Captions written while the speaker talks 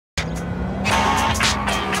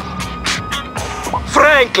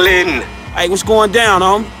Franklin! Hey, what's going down,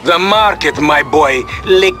 homie? The market, my boy.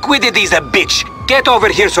 Liquidity's a bitch. Get over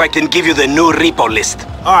here so I can give you the new repo list.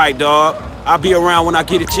 All right, dog. I'll be around when I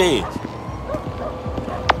get a chance.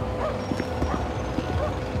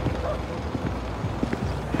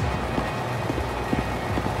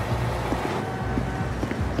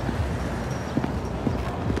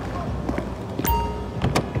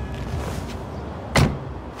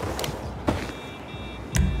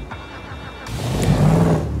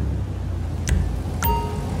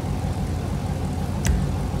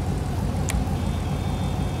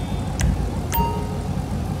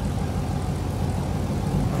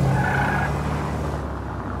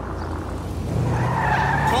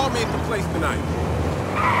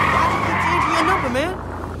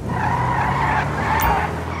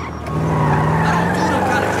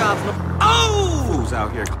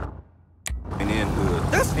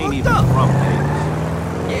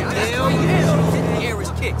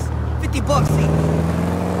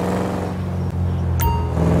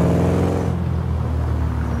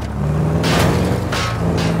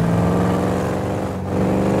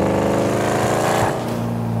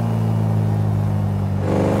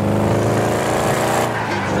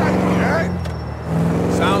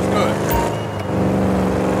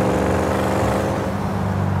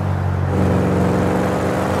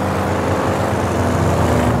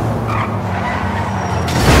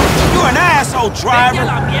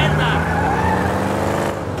 Driver.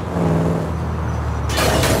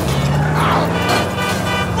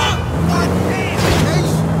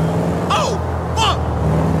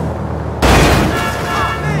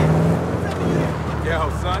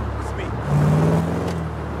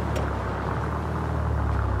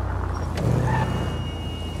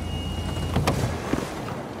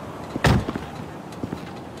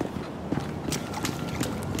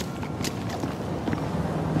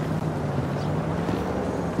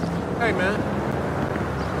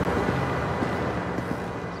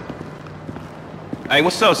 Hey,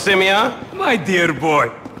 what's up, Simeon? My dear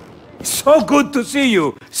boy. So good to see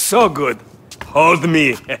you. So good. Hold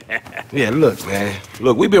me. Yeah, look, man.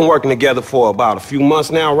 Look, we've been working together for about a few months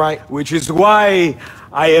now, right? Which is why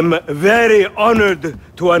I am very honored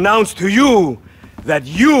to announce to you that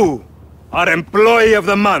you are Employee of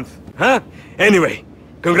the Month. Huh? Anyway,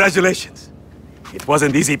 congratulations. It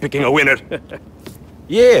wasn't easy picking a winner.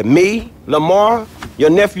 Yeah, me, Lamar, your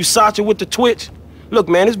nephew Sacha with the Twitch. Look,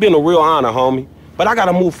 man, it's been a real honor, homie. But I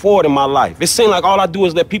gotta move forward in my life. It seems like all I do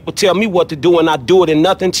is let people tell me what to do and I do it and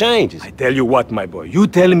nothing changes. I tell you what, my boy. You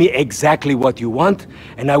tell me exactly what you want,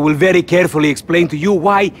 and I will very carefully explain to you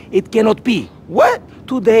why it cannot be. What?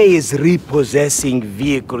 Today is repossessing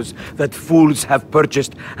vehicles that fools have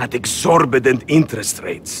purchased at exorbitant interest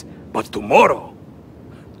rates. But tomorrow,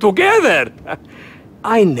 together,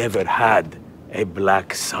 I never had a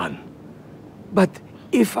black son. But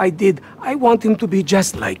if I did, I want him to be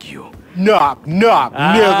just like you. Knock, knock,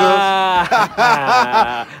 niggas.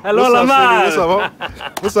 Hello, Lamar. What's up,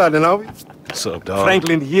 homie? What's up, then, homie? What's up, dog?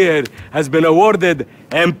 Franklin here has been awarded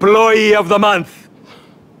Employee of the Month.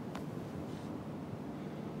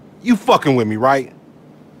 You fucking with me, right?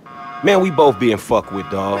 Man, we both being fucked with,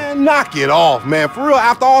 dog. Man, knock it off, man. For real,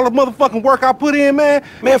 after all the motherfucking work I put in, man.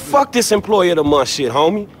 Man, fuck this Employee of the Month shit,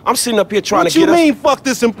 homie. I'm sitting up here trying to get us... What you mean, fuck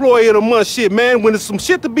this Employee of the Month shit, man? When there's some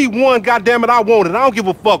shit to be won, goddammit, I want it. I don't give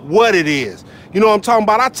a fuck what it is. You know what I'm talking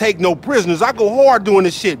about? I take no prisoners. I go hard doing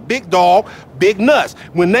this shit. Big dog, big nuts.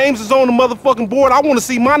 When names is on the motherfucking board, I want to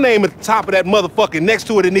see my name at the top of that motherfucking next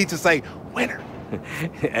to it. It needs to say, winner.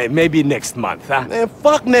 Maybe next month, huh? Man,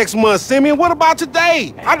 fuck next month, Simeon. What about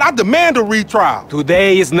today? I demand a retrial.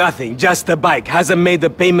 Today is nothing. Just a bike. Hasn't made the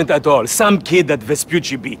payment at all. Some kid at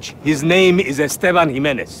Vespucci Beach. His name is Esteban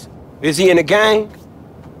Jimenez. Is he in the gang?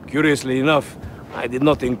 Curiously enough, I did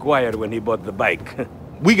not inquire when he bought the bike.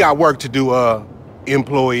 We got work to do,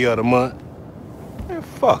 Employee of the Month. Man,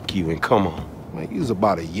 fuck you and come on. Man, you's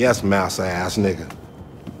about a yes-mouse ass nigga.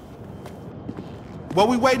 What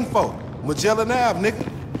we waiting for? Magellan Ave, nigga.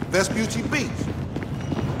 Vespucci Beach.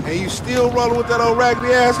 And you still rolling with that old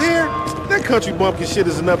raggedy ass hair? That country bumpkin shit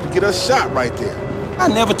is enough to get us shot right there. I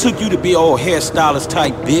never took you to be old hairstylist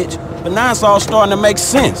type bitch, but now it's all starting to make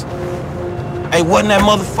sense. Hey, wasn't that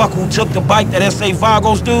motherfucker who took the bike, that S.A.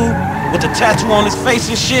 Vagos dude? With the tattoo on his face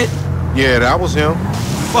and shit? Yeah, that was him.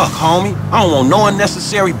 Fuck, homie. I don't want no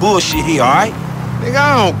unnecessary bullshit here, alright? Nigga,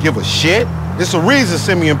 I don't give a shit. It's a reason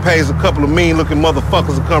Simeon pays a couple of mean-looking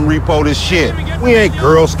motherfuckers to come repo this shit. We ain't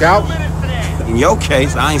Girl Scouts. In your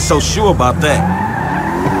case, I ain't so sure about that.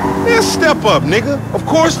 Man, step up, nigga. Of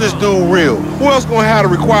course this dude real. Who else gonna have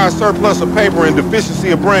the required surplus of paper and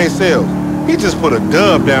deficiency of brain cells? He just put a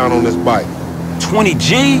dub down on this bike. 20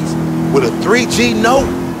 G's? With a 3G note?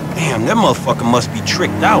 Damn, that motherfucker must be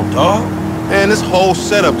tricked out, dawg. Man, this whole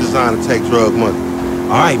setup designed to take drug money.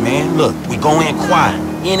 All right, man, look, we go in quiet.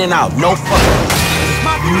 In and out, no fucking...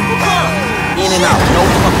 In and out, no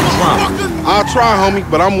fucking drama. I'll try, homie,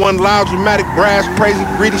 but I'm one loud, dramatic, brass, crazy,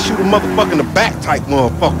 greedy, shoot a motherfucker in the back type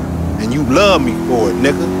motherfucker. And you love me for it,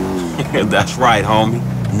 nigga. That's right, homie.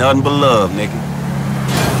 Nothing but love, nigga.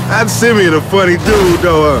 That Simeon a funny dude,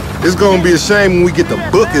 though. It's gonna be a shame when we get to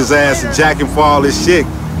book his ass and jack him for all this shit.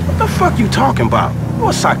 What the fuck you talking about? You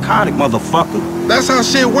a psychotic motherfucker. That's how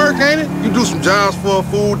shit work, ain't it? You do some jobs for a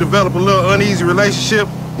fool, develop a little uneasy relationship,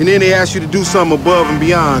 and then they ask you to do something above and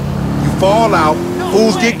beyond. You fall out,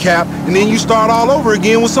 fools get capped, and then you start all over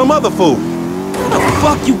again with some other fool. Where the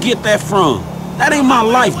fuck you get that from? That ain't my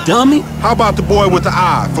life, dummy. How about the boy with the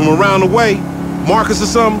eye from around the way? Marcus or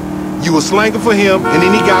something? You were slanging for him, and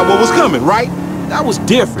then he got what was coming, right? That was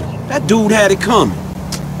different. That dude had it coming.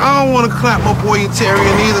 I don't want to clap my boy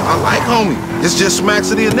Etarian either. I like homie. It's just smacks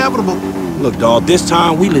of the inevitable. Look, dawg, this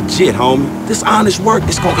time we legit, homie. This honest work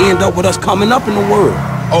is gonna end up with us coming up in the world.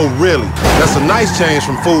 Oh, really? That's a nice change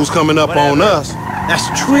from fools coming up on us. That's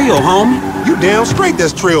trill, homie. You damn straight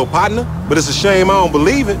that's trill, partner. But it's a shame I don't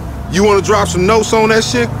believe it. You want to drop some notes on that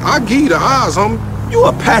shit? I'll give you the odds, homie. You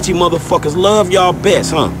Apache motherfuckers love y'all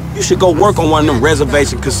best, huh? You should go work on one of them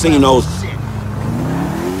reservation casinos. Hey,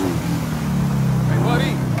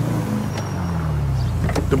 buddy.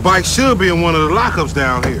 The bike should be in one of the lockups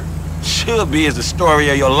down here. Should be is the story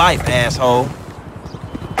of your life, asshole.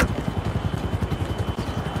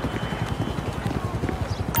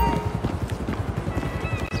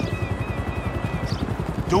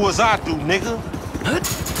 Do as I do, nigga.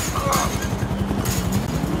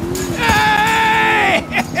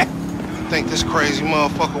 Think this crazy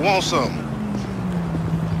motherfucker wants something.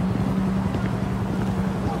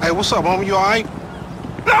 Hey, what's up, homie? You all right?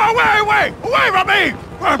 No, wait! Away from me!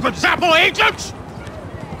 We're example agents!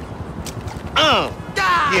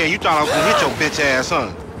 Yeah, you thought I was gonna hit your bitch ass,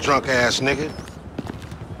 huh? Drunk ass nigga.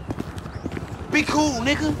 Be cool,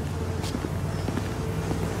 nigga.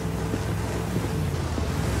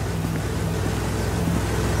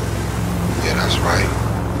 Yeah, that's right.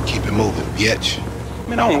 Keep it moving, bitch.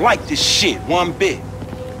 Man, I don't like this shit one bit.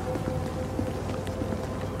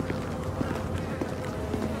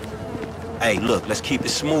 Hey, look, let's keep it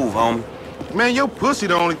smooth, homie. Man, your pussy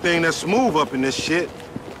the only thing that's smooth up in this shit.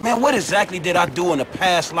 Man, what exactly did I do in a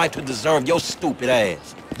past life to deserve your stupid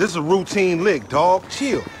ass? This is a routine lick, dog.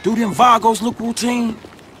 Chill. Do them Vagos look routine?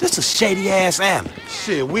 This a shady-ass alley.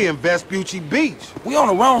 Shit, we in Vespucci Beach. We on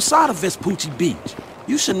the wrong side of Vespucci Beach.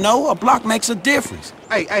 You should know a block makes a difference.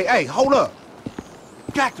 Hey, hold up.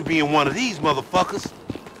 Got to be in one of these motherfuckers.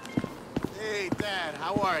 Hey, Dad,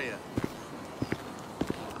 how are you?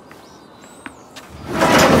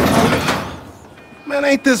 Man,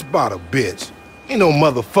 ain't this about a bitch? Ain't no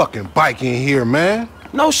motherfucking bike in here, man.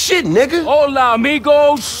 No shit, nigga. Hola,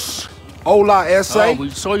 amigos. Hola, S.A. Oh, we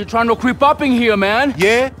saw you trying to creep up in here, man.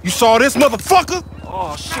 Yeah? You saw this motherfucker?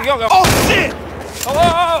 Oh, shit. Oh, shit!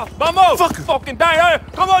 Vamos! Fucker. Fucking down.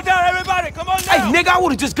 Come on down, everybody. Come on Hey, down. nigga, I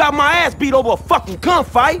would've just got my ass beat over a fucking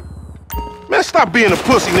gunfight. Man, stop being a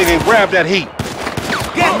pussy, nigga, and grab that heat.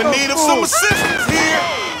 I'm in need of some assistance here.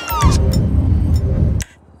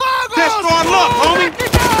 Test our luck, homie.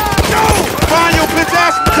 Find your bitch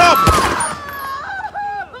ass and cover.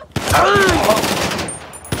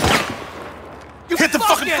 Hit the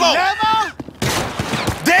fucking floor.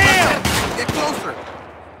 Damn! Get closer.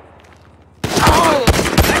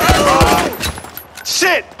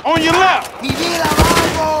 Shit! On your left!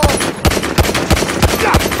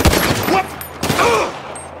 What?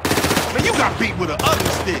 Man, you got beat with an ugly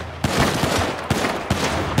stick.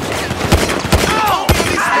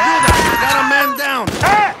 Got a man down.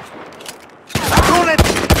 Don't let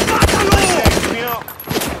me up.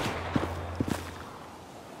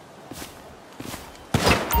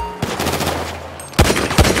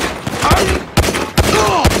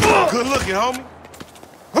 Good looking, homie.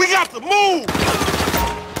 We got to move.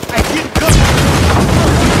 Hey, get covered.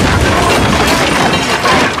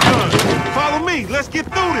 Follow me. Let's get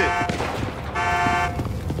through this.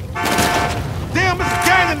 Damn, there's a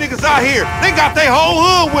gang of niggas out here. They got their whole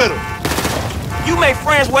hood with them. You make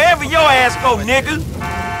friends wherever your ass go, nigga.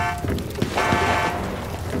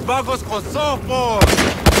 Vagos con softball.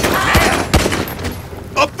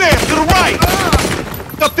 Up there, to the right.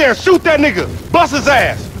 Up there, shoot that nigga. Bust his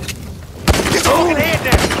ass. Get your fucking head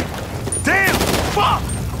down. Damn, fuck.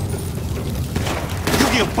 You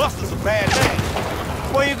give busters a bad name.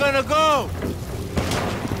 Where you gonna go?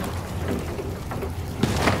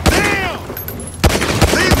 Damn!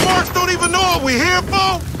 These marks don't don't even know what we're here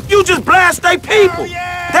for? You just blast they people.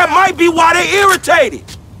 Yeah. That might be why they irritated.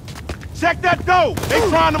 Check that door. They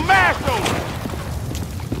trying to mash on us.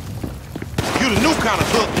 You the new kind of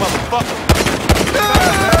hook, motherfucker.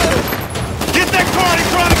 Get that car, they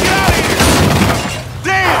trying to get out of here.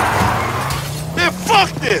 Damn. Man,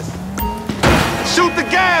 fuck this. Shoot the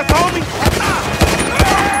gas, homie.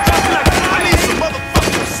 I need some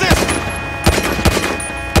motherfucking assistance.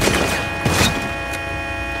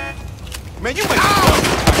 Man, you make a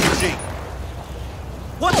fucking G.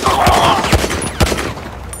 What the fuck?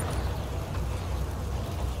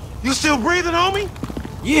 You still breathing, homie?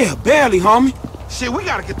 Yeah, barely, homie. Shit, we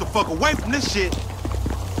gotta get the fuck away from this shit.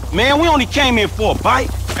 Man, we only came in for a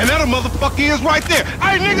bite. And that motherfucker is right there.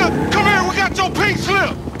 Hey, nigga, come here, we got your pink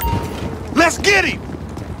slip. Let's get him.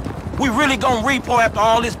 We really gonna repo after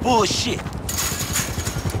all this bullshit.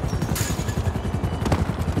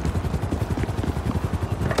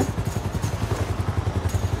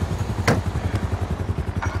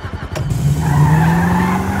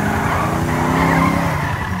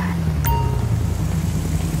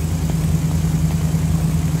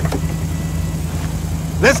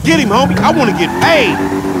 Let's get him, homie. I want to get paid.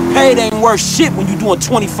 Paid ain't worth shit when you doing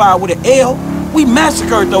 25 with an L. We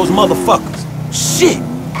massacred those motherfuckers. Shit.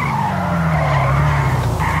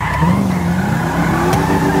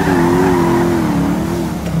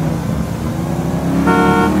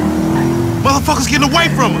 Motherfuckers getting away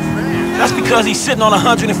from us. That's because he's sitting on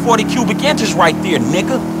 140 cubic inches right there,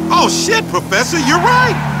 nigga. Oh, shit, Professor, you're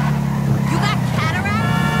right. You got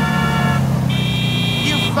cataract?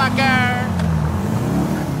 You fucker.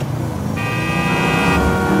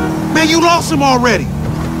 Man, you lost him already.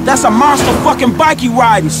 That's a monster fucking bike he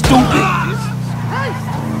riding, stupid.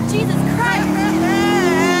 Jesus Christ!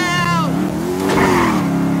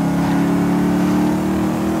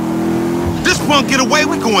 This punk get away,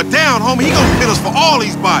 we going down, homie. He gonna hit us for all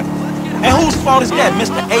these bodies. And whose fault is that,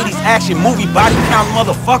 Mr. 80s action movie body count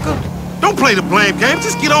motherfucker? Don't play the blame game,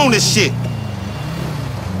 just get on this shit.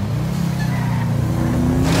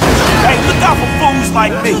 Hey, look out for fools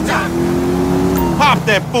like me. Pop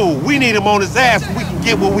that fool. We need him on his ass so we can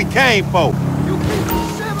get what we came for.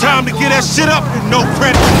 Time to get that shit up with no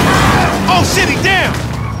credit. Oh shit, he down.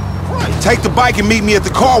 Take the bike and meet me at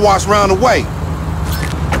the car wash round the way.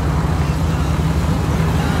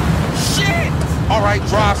 Shit! All right,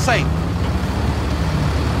 drive safe.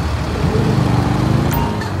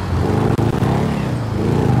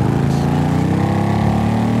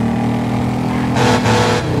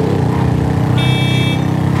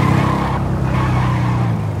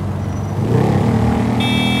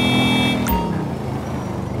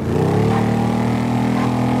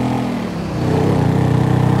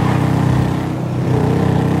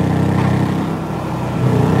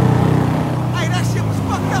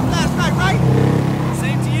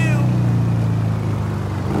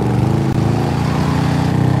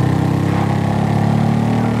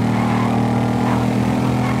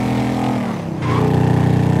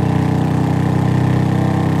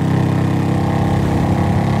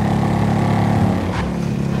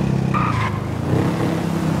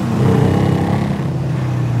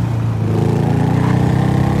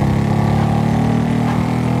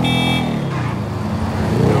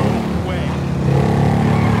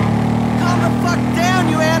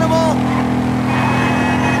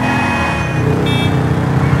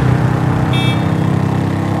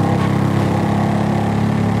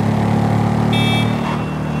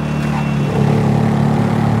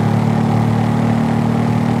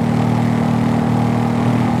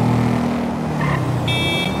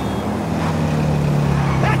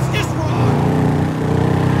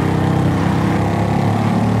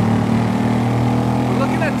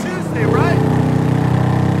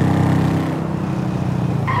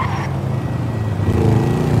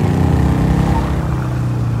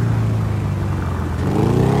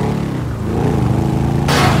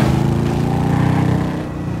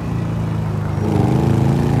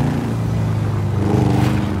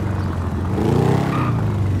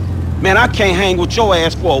 Man, I can't hang with your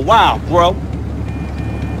ass for a while, bro.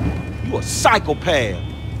 You a psychopath.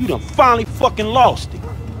 You done finally fucking lost it.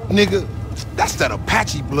 Nigga, that's that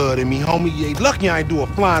Apache blood in me, homie. You ain't lucky I ain't do a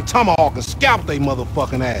flying tomahawk and scalp they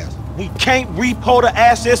motherfucking ass. We can't repo the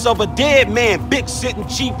assets of a dead man, big sitting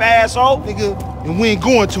cheap asshole. Nigga, and we ain't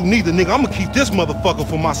going to neither, nigga. I'm gonna keep this motherfucker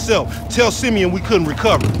for myself. Tell Simeon we couldn't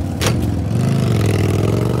recover.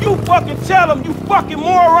 You fucking tell him, you fucking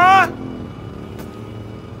moron!